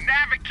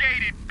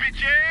 Navigated,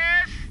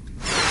 bitches!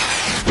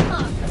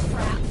 Oh,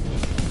 crap.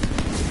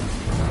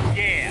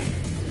 Yeah,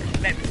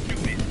 let's do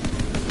it.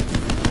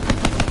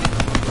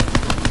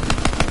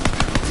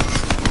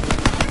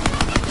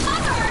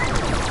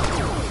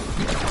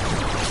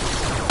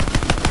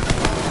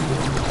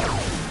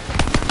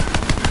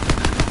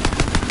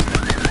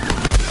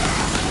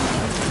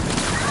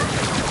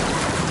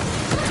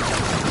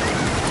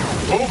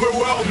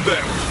 Overwhelm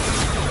them!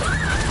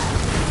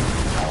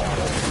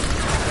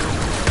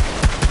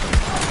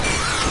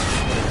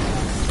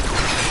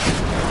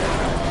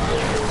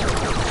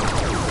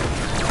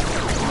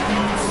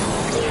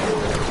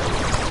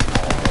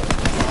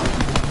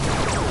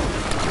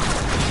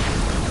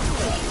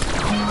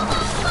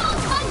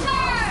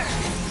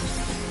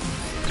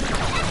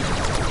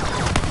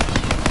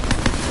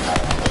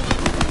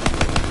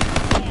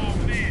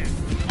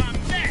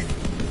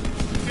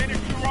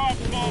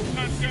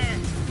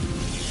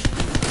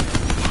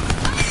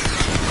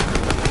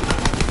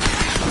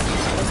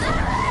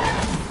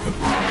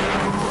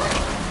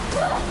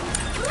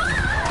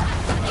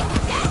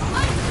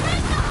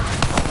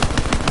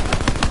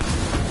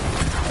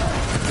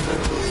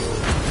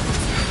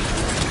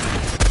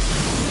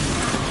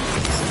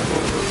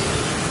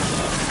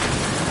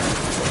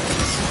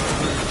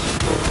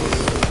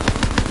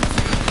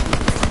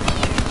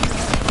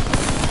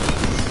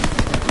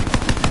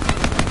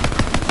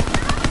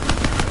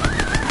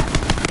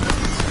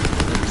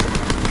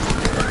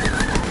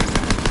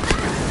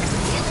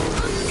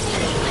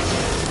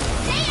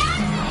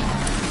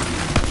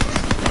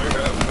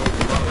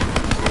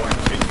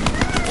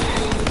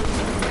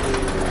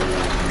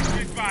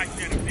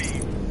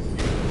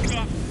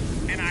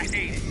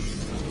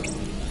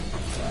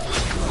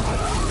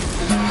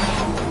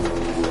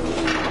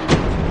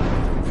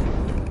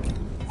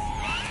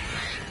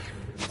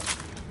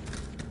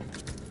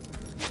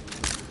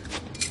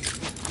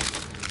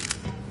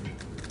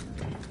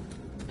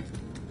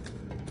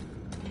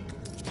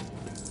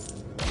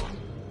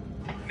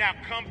 Now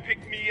come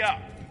pick me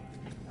up.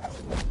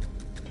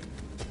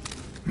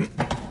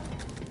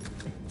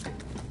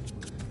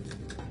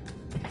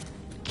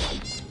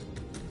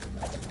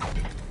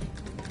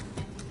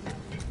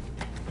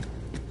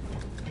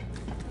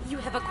 You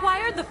have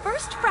acquired the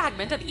first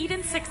fragment of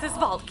Eden 6's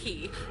vault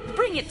key.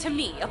 Bring it to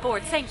me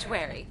aboard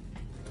Sanctuary.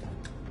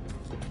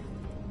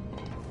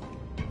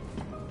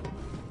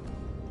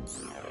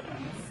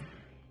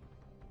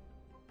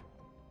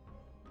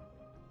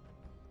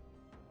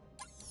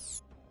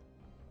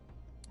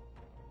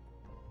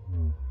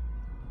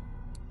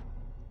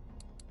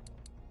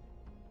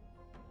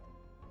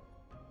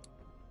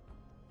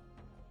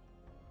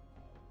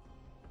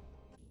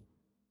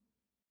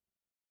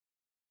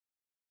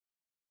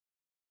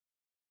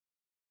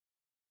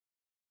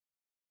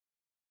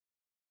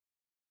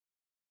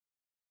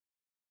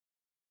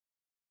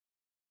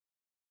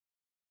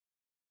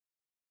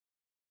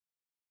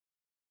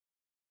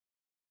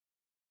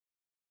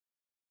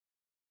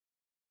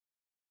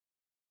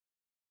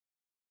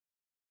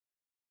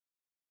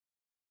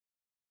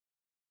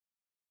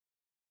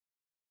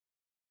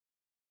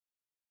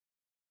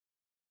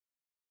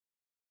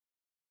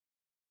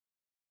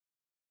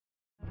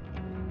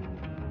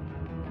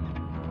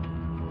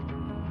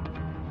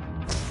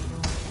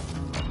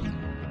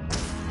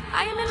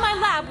 I am in my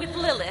lab with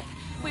Lilith.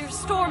 We're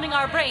storming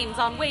our brains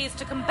on ways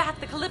to combat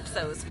the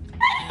Calypsos.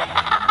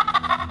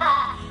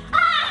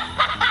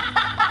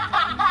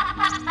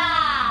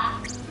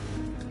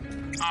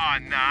 Oh,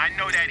 nah, I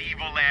know that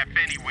evil laugh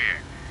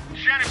anywhere.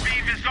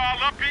 Genevieve is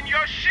all up in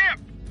your ship.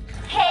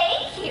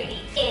 Hey,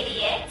 cutie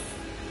idiots.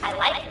 I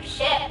like your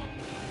ship.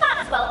 Not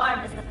as well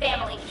armed as the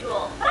family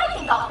jewel, but I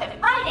think I'll fit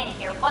right in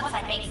here once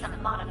I make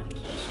some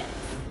modifications.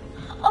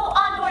 Oh,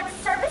 onboard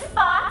service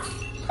bots,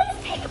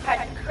 please take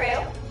apart the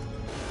crew.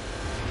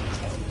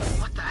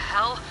 What the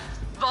hell?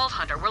 Vault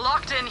Hunter, we're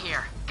locked in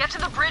here. Get to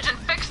the bridge and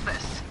fix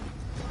this.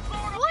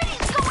 What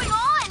is going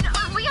on?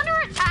 Are we under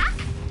attack?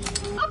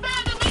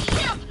 Abandon the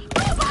ship!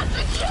 Robots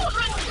and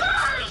children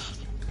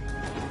first!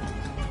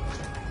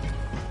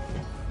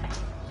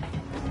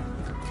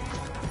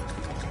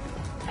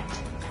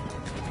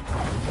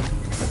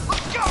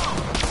 Let's go!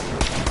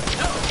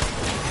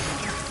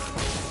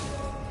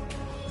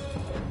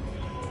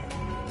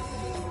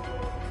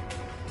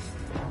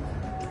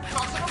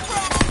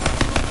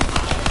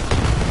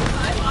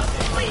 I lost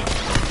sleep.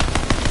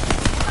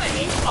 I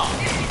hate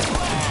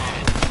all.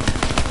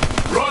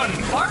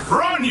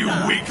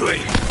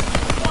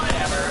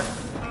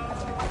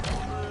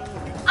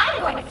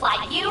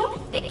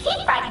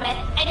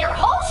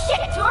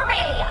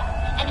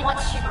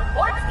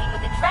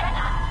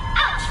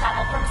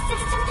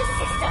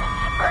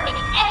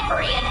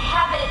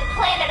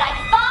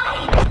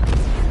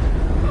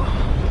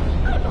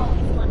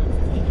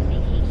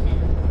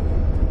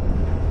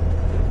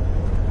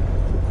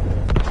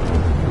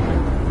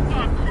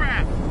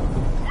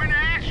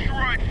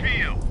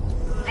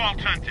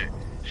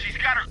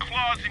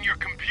 Joe's in your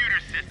computer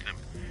system.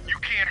 You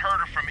can't hurt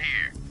her from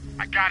here.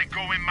 I gotta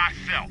go in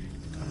myself.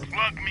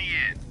 Plug me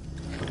in.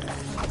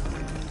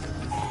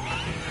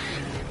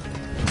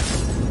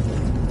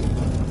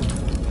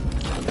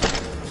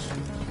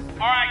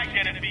 All right,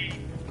 Genevieve.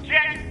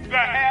 Get the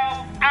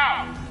hell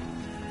out!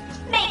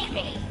 Make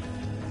me.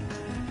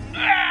 No!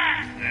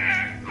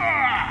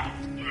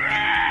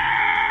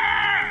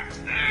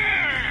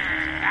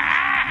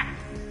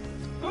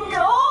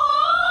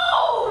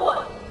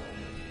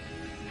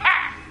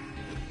 Ha!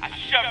 I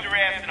shoved her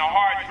ass in a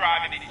hard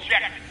drive and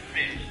ejected the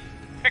bitch.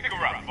 Pick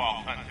her up,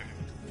 Vault Hunter.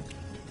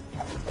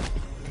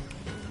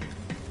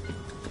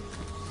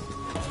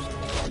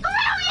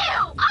 Screw you!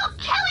 I'll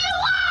kill you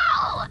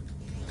all!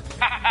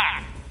 Ha ha!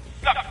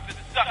 Sucks to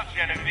suck,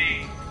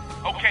 Genevieve.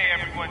 Okay,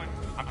 everyone.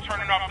 I'm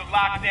turning off the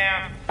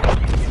lockdown.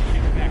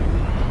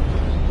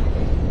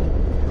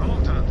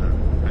 Vault Hunter,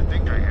 I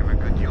think I have a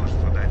good use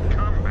for that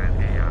combat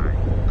AI.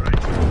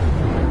 Right?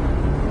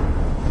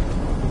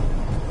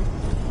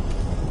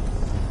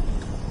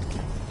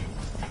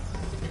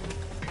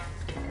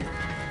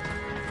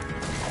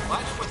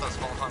 Watch with us,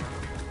 Vault Hunter.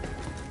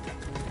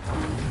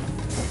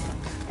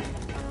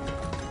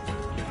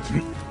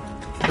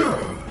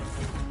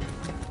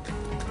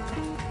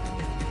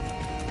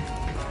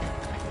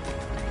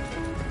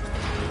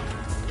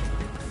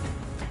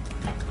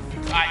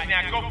 Alright,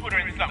 now go put her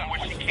in something where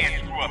she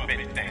can't screw up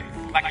anything.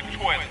 Like a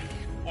toilet.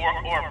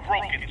 Or a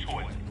broken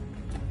toilet.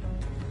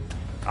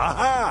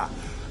 Aha!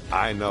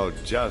 I know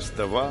just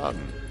the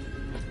one.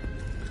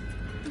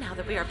 Now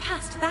that we are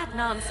past that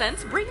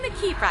nonsense, bring the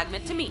key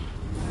fragment to me.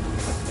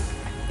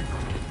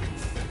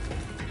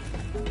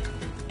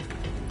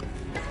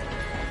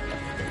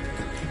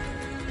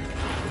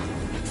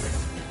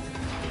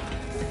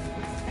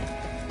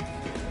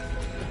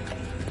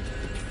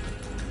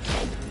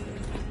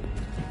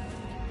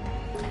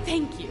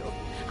 Thank you.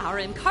 Our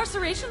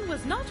incarceration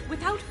was not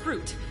without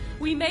fruit.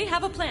 We may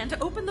have a plan to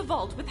open the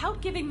vault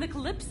without giving the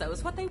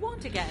Calypsos what they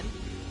want again.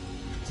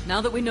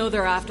 Now that we know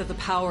they're after the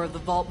power of the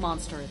vault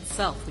monster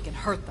itself, we can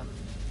hurt them.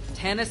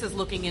 Tannis is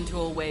looking into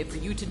a way for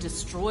you to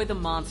destroy the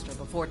monster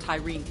before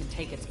Tyreen can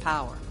take its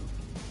power.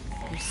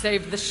 You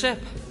saved the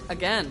ship.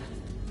 Again.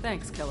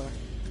 Thanks, Killer.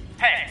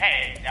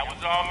 Hey, that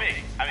was all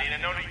me. I mean,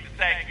 I know that you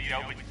thank me,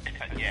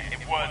 but yeah,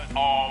 it was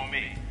all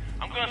me.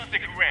 I'm gonna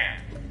stick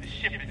around. The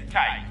ship is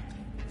tight.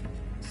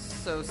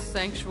 So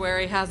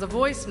Sanctuary has a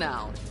voice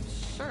now.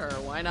 Sure,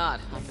 why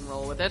not? I can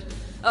roll with it.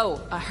 Oh,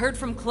 I heard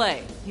from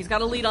Clay. He's got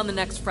a lead on the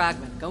next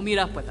fragment. Go meet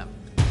up with him.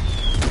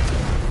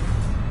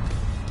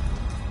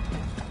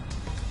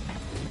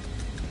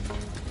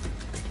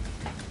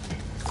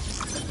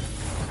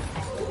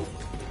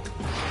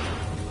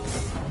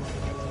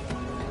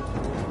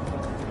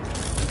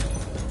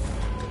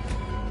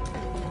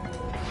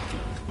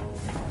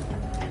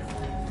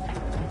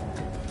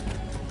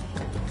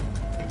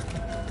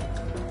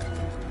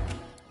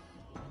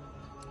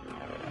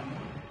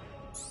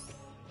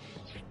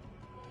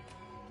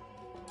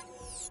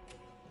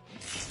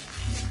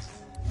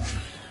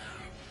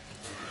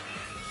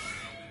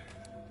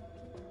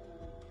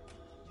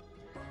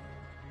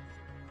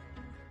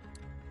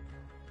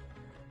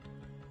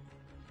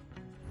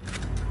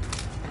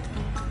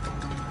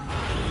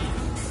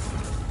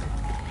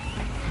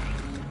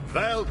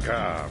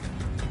 Welcome.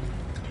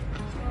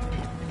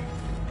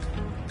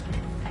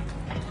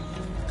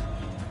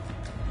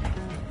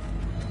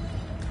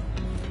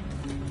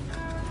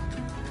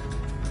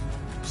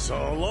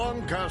 So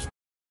long, customer.